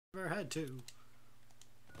Never had to.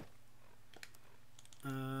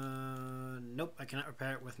 Nope, I cannot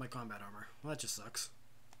repair it with my combat armor. Well, that just sucks.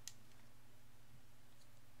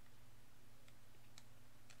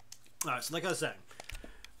 Alright, so like I was saying,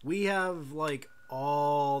 we have, like,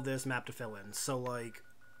 all this map to fill in. So, like,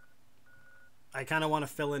 I kind of want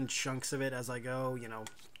to fill in chunks of it as I go, you know,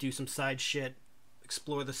 do some side shit,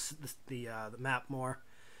 explore the map more.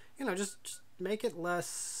 You know, just make it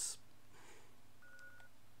less...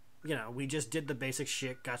 You know, we just did the basic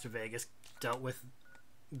shit, got to Vegas, dealt with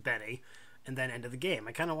Benny, and then ended the game.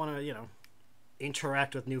 I kind of want to, you know,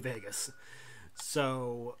 interact with New Vegas.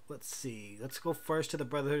 So, let's see. Let's go first to the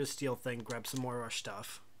Brotherhood of Steel thing, grab some more of our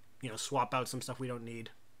stuff. You know, swap out some stuff we don't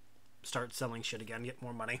need. Start selling shit again, get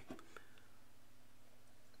more money.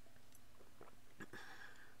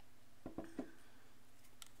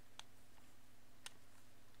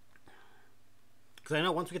 Because I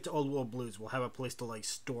know once we get to Old World Blues, we'll have a place to, like,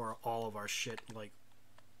 store all of our shit, like...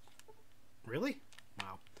 Really?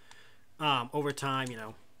 Wow. Over time, you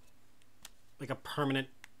know, like a permanent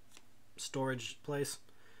storage place.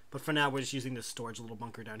 But for now, we're just using this storage little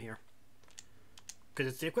bunker down here. Because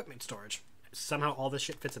it's the equipment storage. Somehow all this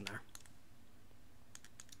shit fits in there.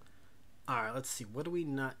 Alright, let's see. What do we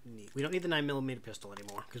not need? We don't need the 9mm pistol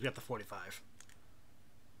anymore, because we have the 45.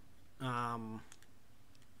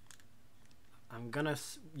 I'm gonna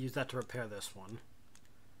use that to repair this one.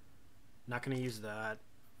 Not gonna use that.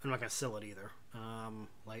 I'm not gonna sell it either.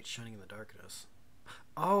 Light shining in the darkness.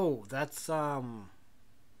 Oh, that's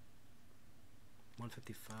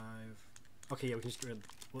 155. Okay, yeah, we can just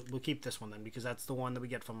we'll keep this one then, because that's the one that we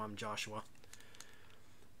get from Joshua.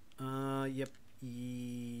 Yep.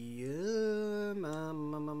 We'll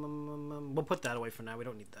put that away for now. We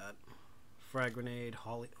don't need that. Frag grenade,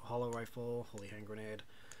 hollow rifle, holy hand grenade.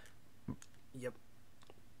 Yep.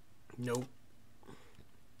 Nope.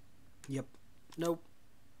 Yep. Nope.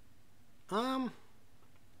 Like,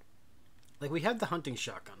 we have the hunting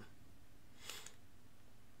shotgun.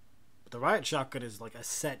 But the riot shotgun is, like, a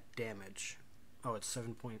set damage. Oh, it's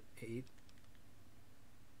 7.8.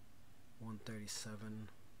 137.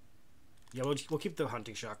 Yeah, we'll keep the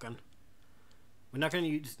hunting shotgun. We're not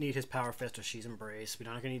going to need his power fist or she's embrace.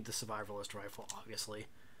 We're not going to need the survivalist rifle, obviously.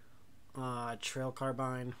 Trail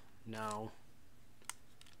carbine. No.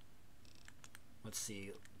 Let's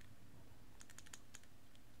see.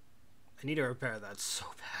 I need to repair that so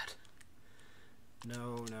bad.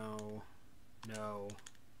 No, no, no.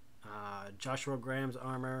 Joshua Graham's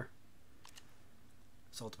armor.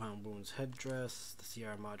 Assault upon wounds headdress. The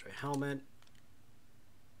Sierra Madre helmet.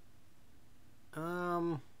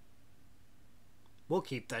 We'll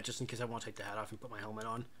keep that just in case I want to take the hat off and put my helmet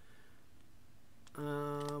on.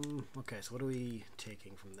 Okay, so what are we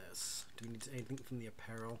taking from this? Do we need anything from the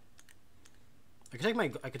apparel? I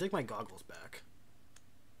could take my goggles back.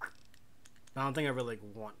 I don't think I really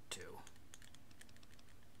want to.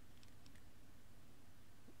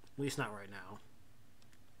 At least not right now.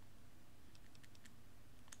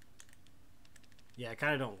 Yeah, I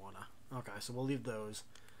kind of don't want to. Okay, so we'll leave those.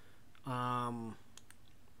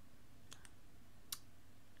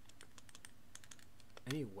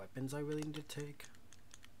 Any weapons I really need to take?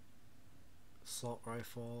 Assault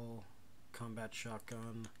rifle, combat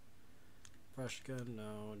shotgun, brush gun,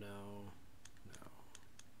 no.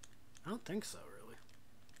 I don't think so, really.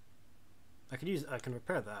 I can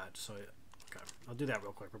repair that, so, okay. I'll do that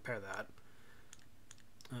real quick, repair that.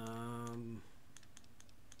 I'll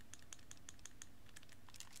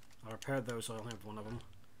repair those so I only have one of them.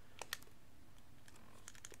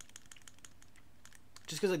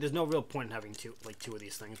 Just because, like, there's no real point in having two of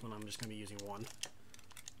these things when I'm just going to be using one.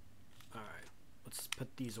 Alright, let's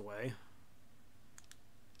put these away.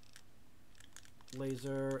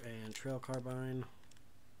 Laser and trail carbine.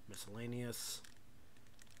 Miscellaneous.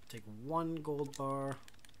 Take one gold bar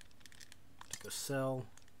to go sell.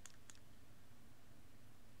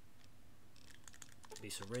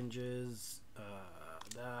 These syringes.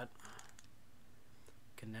 That.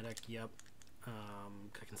 Kinetic, yep.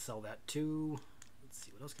 I can sell that too. Let's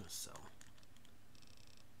see, what else can I sell?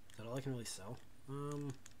 Is that all I can really sell?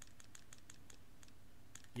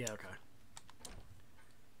 Yeah, okay.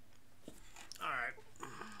 Alright.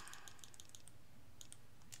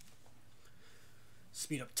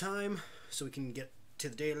 Speed up time so we can get to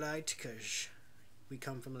the daylight, because we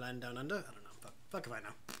come from the land down under. I don't know. Fuck if I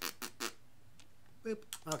know. Boop.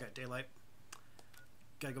 Okay, daylight.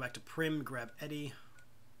 Gotta go back to Prim, grab Eddie.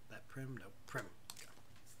 That Prim? No, Prim. Okay.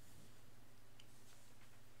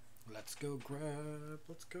 Let's go grab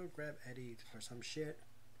Eddie for some shit.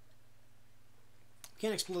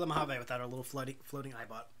 Can't explore the Mojave without our little floating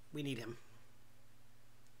Eyebot. We need him.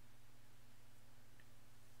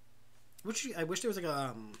 I wish there was like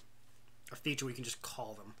a feature where you can just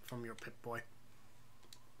call them from your Pip-Boy.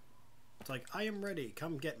 It's like, I am ready.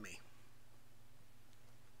 Come get me.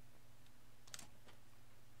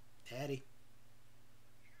 Daddy.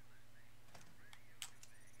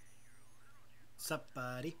 Sup,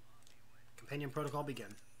 buddy? Companion protocol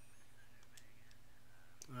begin.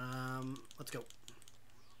 Let's go.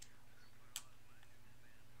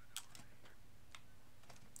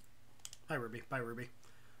 Hi, Ruby. Bye, Ruby.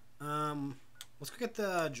 Let's go get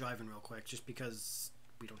the drive-in real quick, just because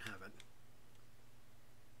we don't have it.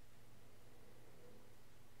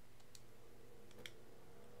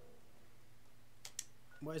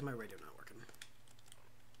 Why is my radio not working?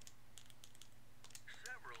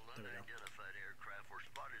 Several unidentified aircraft were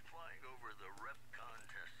spotted flying over the RepCon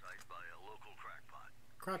test site by a local crackpot.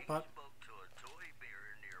 Crackpot. He spoke to a toy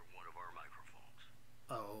bear near one of our microphones.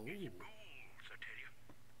 Oh. Ghouls, I tell you.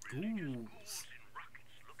 Religious Ghouls. ghouls in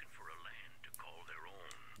rockets looking for a land to call their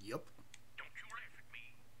own. Yup. Don't you laugh at me.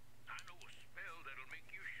 I know a spell that'll make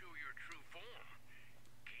you show your true form.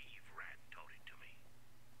 Cave Rat taught it to me.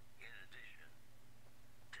 In addition,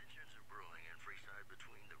 tensions are brewing in Freeside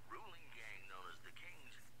between the ruling gang known as the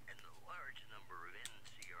Kings and the large number of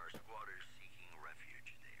NCR squatters seeking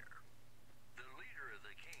refuge there. The leader of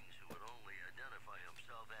the Kings, who would only identify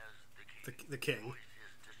himself as The King. voiced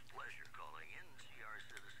his displeasure, calling NCR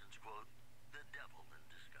citizens, quote, the devil in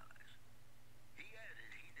disguise. He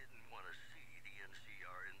added he didn't want to see the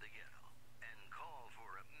NCR in the ghetto and called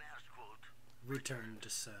for a mass, quote, Return to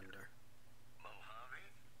sender. Mojave,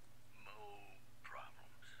 Mo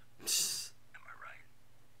problems. Am I right?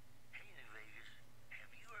 Hey, New Vegas,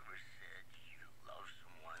 have you ever said you love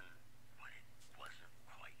someone when it wasn't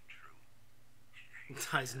quite true?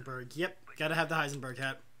 Heisenberg. Yep. Gotta have the Heisenberg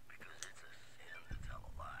hat. Because it's a sin to tell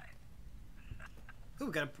a lie. Ooh,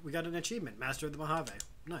 we got an achievement. Master of the Mojave.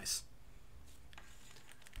 Nice.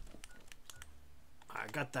 I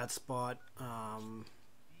got that spot.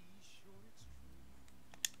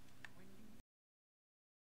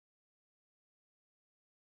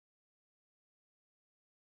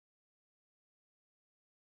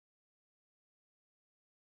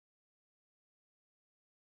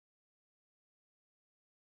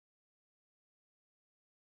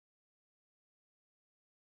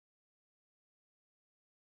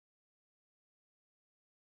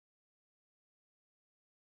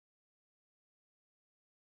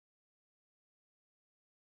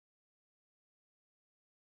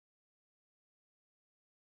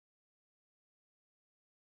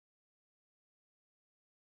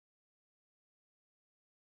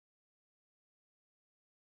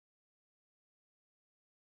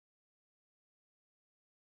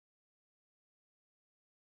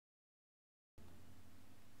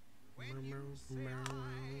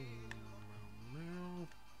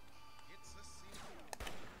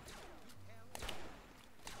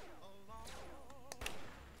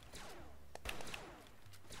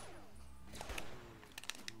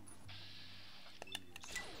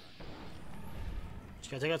 Just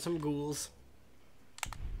gotta take out some ghouls.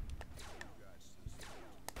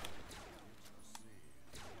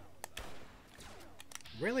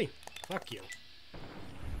 Really? Fuck you.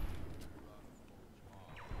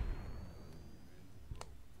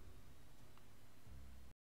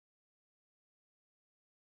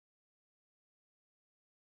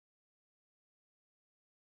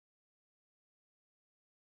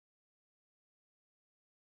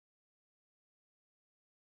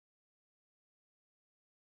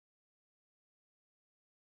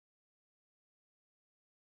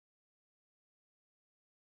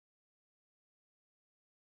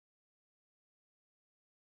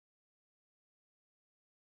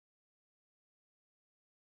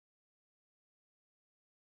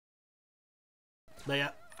 But yeah,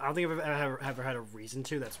 I don't think I've ever had a reason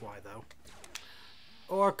to. That's why, though.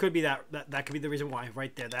 Or it could be that could be the reason why.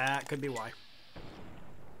 Right there, that could be why.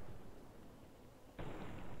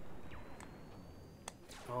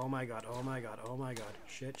 Oh my god, oh my god, oh my god.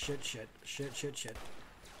 Shit, shit, shit, shit, shit, shit.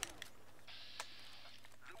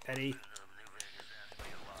 Eddie.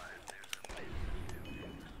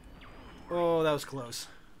 Oh, that was close.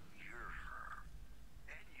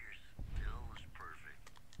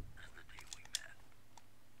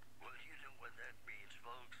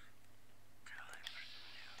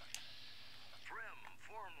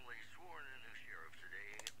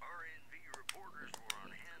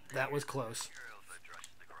 That was close.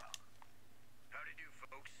 Howdy do,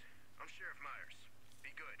 folks. I'm Sheriff Myers.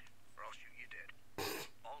 Be good, or I'll shoot you dead.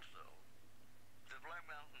 Also, the Black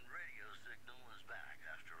Mountain radio signal is back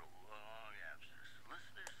after a long absence.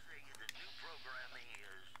 Listeners say the new programming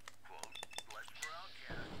is, quote, less for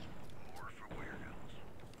outcasts, more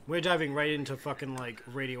We're diving right into fucking, like,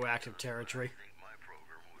 radioactive territory. I think my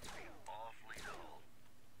program would be awfully dull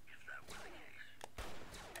if that were the case.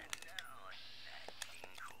 And now, that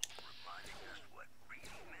King Cole reminding us what really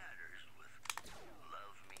matters with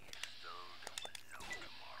love me as though there was no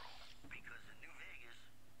tomorrow. Because in New Vegas,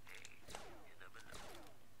 hey, you never know.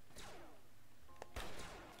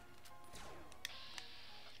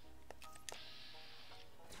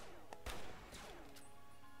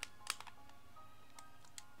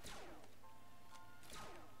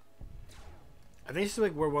 I think this is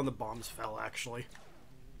like where one of the bombs fell, actually.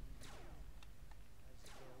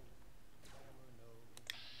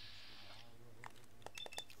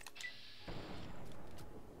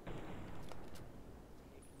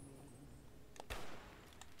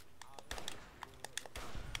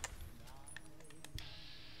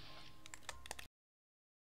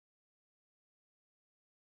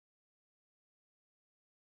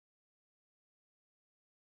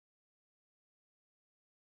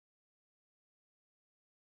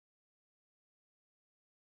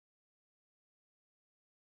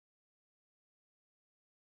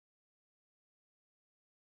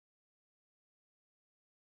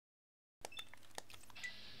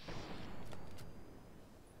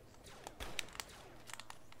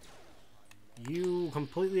 You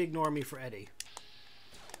completely ignore me for Eddie.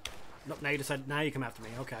 Nope, now you decide. Now you come after me.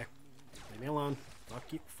 Okay, leave me alone.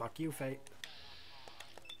 Fuck you. Fuck you, Fate.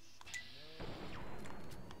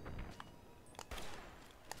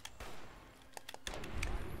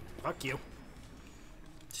 Fuck you.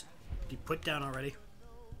 Just be put down already.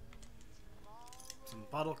 Some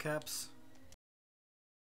bottle caps.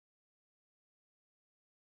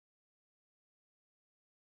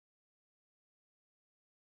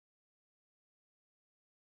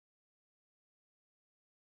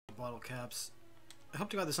 Bottle caps. I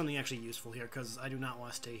hope to God there's something actually useful here, because I do not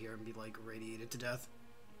want to stay here and be, like, radiated to death.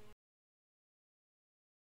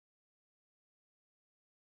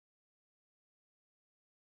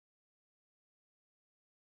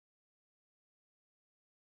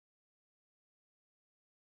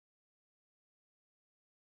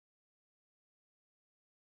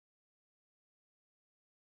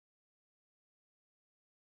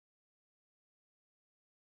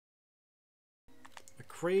 A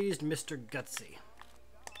crazed Mr. Gutsy.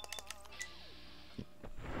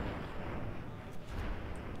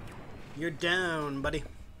 You're down, buddy.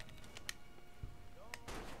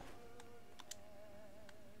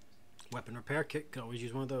 Weapon repair kit. Can always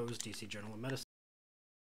use one of those. DC Journal of Medicine.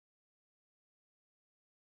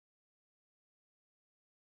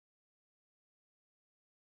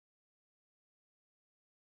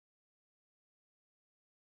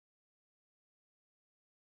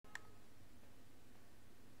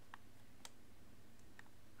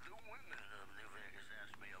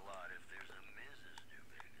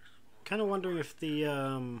 Kind of wondering if the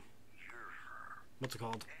what's it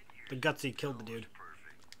called? The Gutsy killed the dude.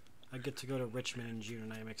 I get to go to Richmond in June,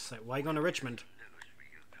 and I am excited. Why are you going to Richmond?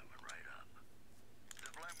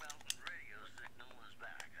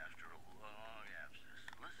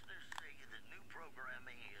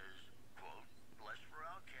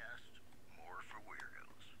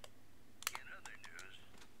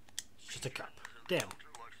 Just a cup. Damn.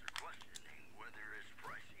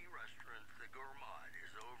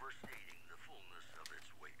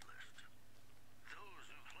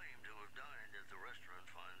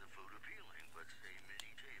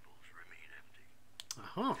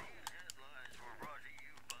 Huh.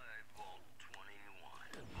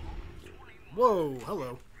 Whoa,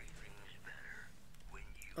 hello.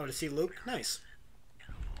 Oh, to see Luke? Nice.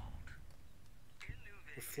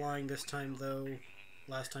 We're flying this time, though.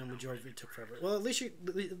 Last time we drove, it took forever. Well, at least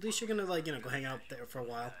you're gonna, like, you know, go hang out there for a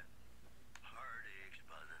while.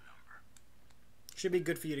 Should be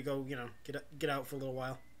good for you to go, you know, get out for a little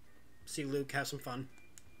while. See Luke, have some fun.